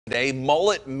Today,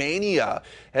 Mullet Mania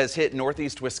has hit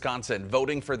Northeast Wisconsin.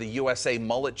 Voting for the USA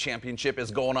Mullet Championship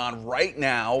is going on right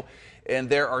now, and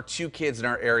there are two kids in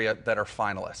our area that are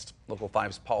finalists. Local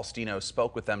 5's Paul Stino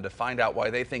spoke with them to find out why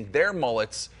they think their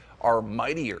mullets are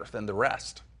mightier than the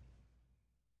rest.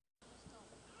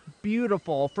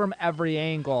 Beautiful from every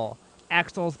angle.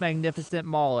 Axel's magnificent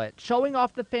mullet, showing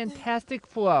off the fantastic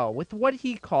flow with what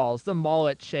he calls the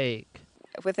mullet shake.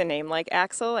 With a name like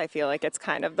Axel, I feel like it's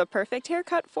kind of the perfect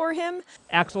haircut for him.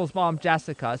 Axel's mom,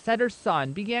 Jessica, said her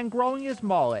son began growing his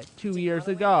mullet 2 years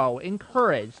ago,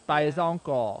 encouraged by his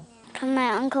uncle.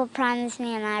 My uncle promised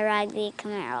me and I ride the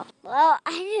Camaro. Well,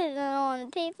 I didn't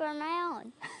want to pay for my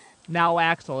own. Now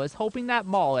Axel is hoping that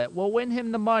mullet will win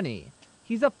him the money.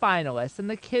 He's a finalist in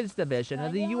the kids division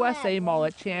of the USA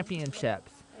Mullet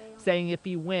Championships, saying if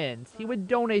he wins, he would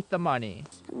donate the money.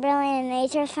 Really, a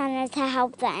nature center to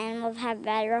help the animals have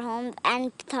better homes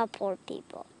and to help poor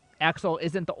people. Axel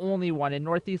isn't the only one in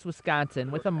Northeast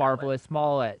Wisconsin with a marvelous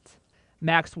mullet.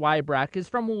 Max Wybreck is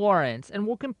from Lawrence and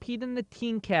will compete in the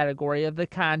teen category of the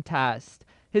contest.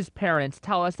 His parents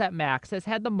tell us that Max has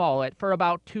had the mullet for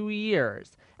about 2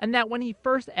 years, and that when he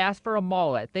first asked for a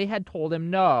mullet, they had told him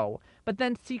no, but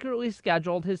then secretly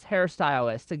scheduled his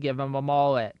hairstylist to give him a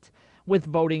mullet. With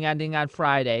voting ending on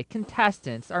Friday,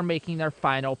 contestants are making their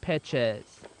final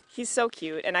pitches. He's so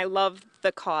cute, and I love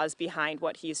the cause behind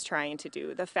what he's trying to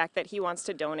do. The fact that he wants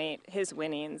to donate his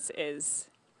winnings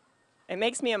it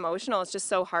makes me emotional. It's just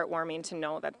so heartwarming to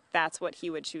know that that's what he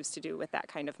would choose to do with that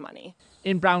kind of money.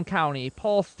 In Brown County,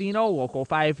 Paul Stino, Local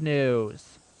 5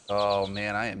 News. Oh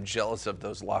man, I am jealous of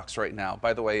those locks right now.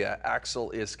 By the way, Axel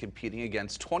is competing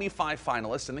against 25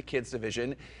 finalists in the kids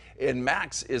division, and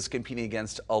Max is competing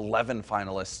against 11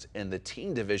 finalists in the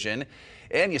teen division.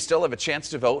 And you still have a chance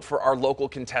to vote for our local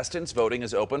contestants. Voting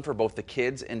is open for both the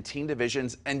kids and teen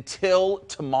divisions until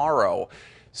tomorrow.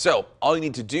 So all you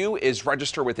need to do is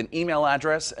register with an email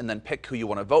address and then pick who you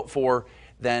want to vote for.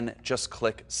 Then just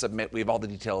click submit. We have all the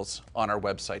details on our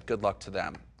website. Good luck to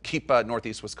them. Keep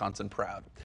Northeast Wisconsin proud.